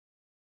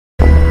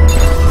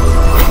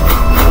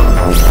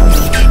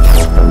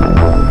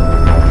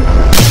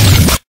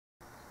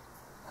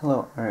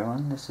Hello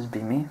everyone, this is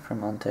Bimi from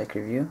OnTech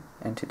Review,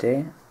 and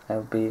today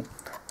I'll be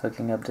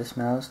hooking up this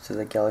mouse to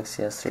the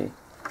Galaxy S3.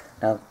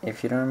 Now,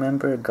 if you don't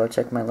remember, go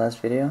check my last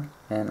video,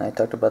 and I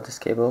talked about this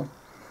cable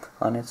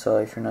on it, so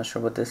if you're not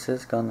sure what this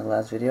is, go on the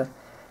last video,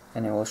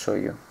 and it will show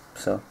you.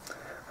 So,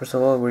 first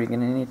of all, what you're going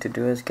to need to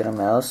do is get a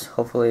mouse.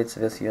 Hopefully it's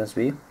with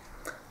USB,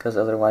 because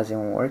otherwise it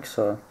won't work,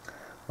 so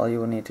all you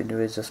will need to do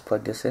is just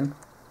plug this in.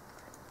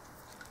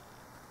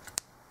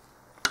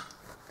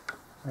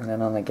 And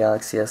then on the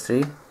Galaxy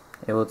S3,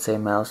 it will say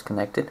mouse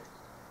connected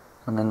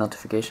on the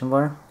notification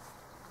bar,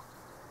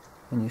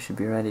 and you should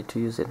be ready to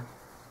use it.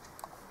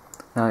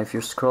 Now if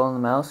you're scrolling the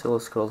mouse, it will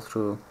scroll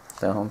through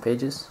the home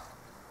pages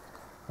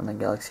on the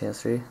Galaxy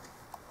S3.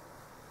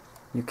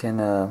 You can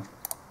go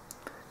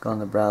on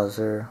the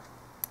browser.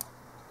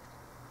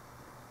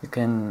 You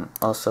can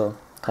also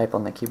type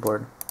on the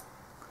keyboard.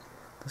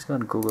 Let's go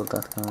to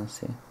google.com and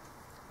see.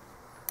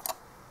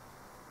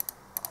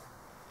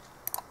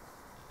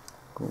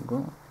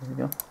 Google, here we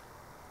go.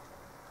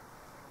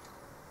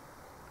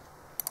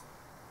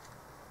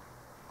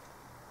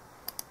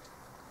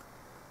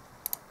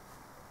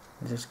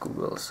 Just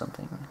Google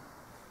something.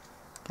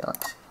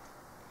 Galaxy.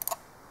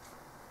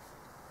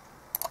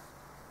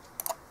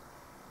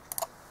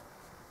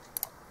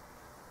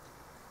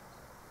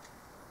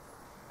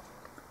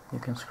 You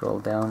can scroll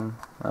down,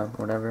 up,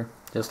 whatever,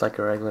 just like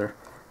a regular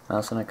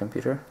mouse on a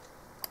computer.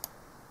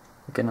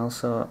 You can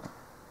also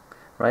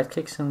right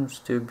click seems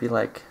to be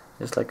like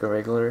just like a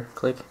regular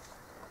click. It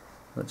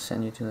would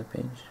send you to the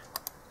page.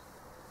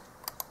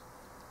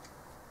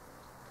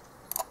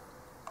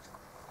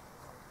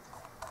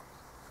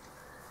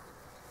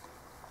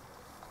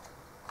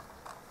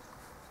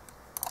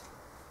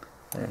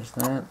 There's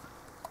that.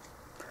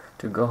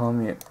 To go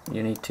home,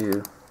 you need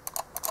to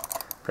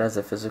press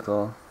the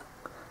physical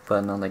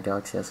button on the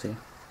Galaxy S3.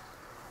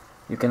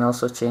 You can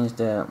also change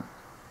the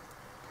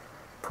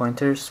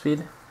pointer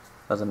speed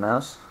of the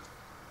mouse.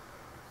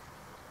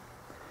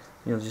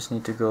 You'll just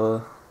need to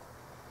go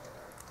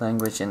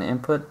language and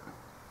input,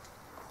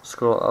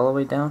 scroll all the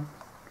way down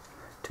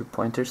to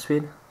pointer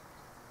speed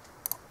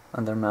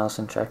under mouse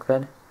and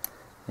trackpad,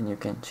 and you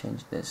can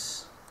change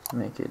this,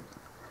 make it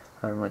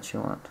however much you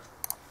want.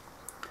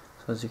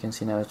 So as you can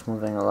see now, it's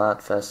moving a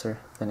lot faster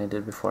than it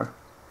did before.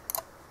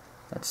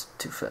 That's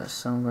too fast,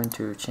 so I'm going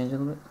to change it a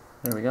little bit.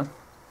 There we go.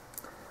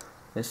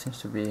 This seems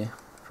to be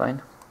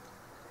fine.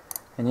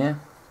 And yeah,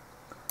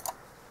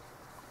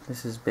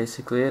 this is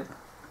basically it.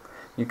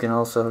 You can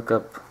also hook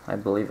up, I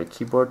believe, a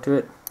keyboard to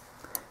it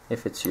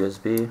if it's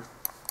USB.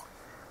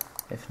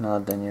 If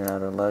not, then you're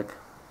out of luck.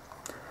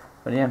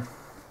 But yeah,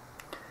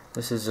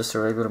 this is just a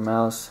regular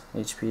mouse,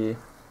 HP,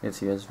 it's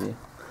USB.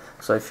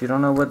 So if you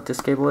don't know what this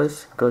cable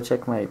is, go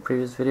check my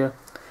previous video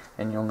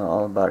and you'll know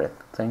all about it.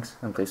 Thanks,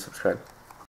 and please subscribe.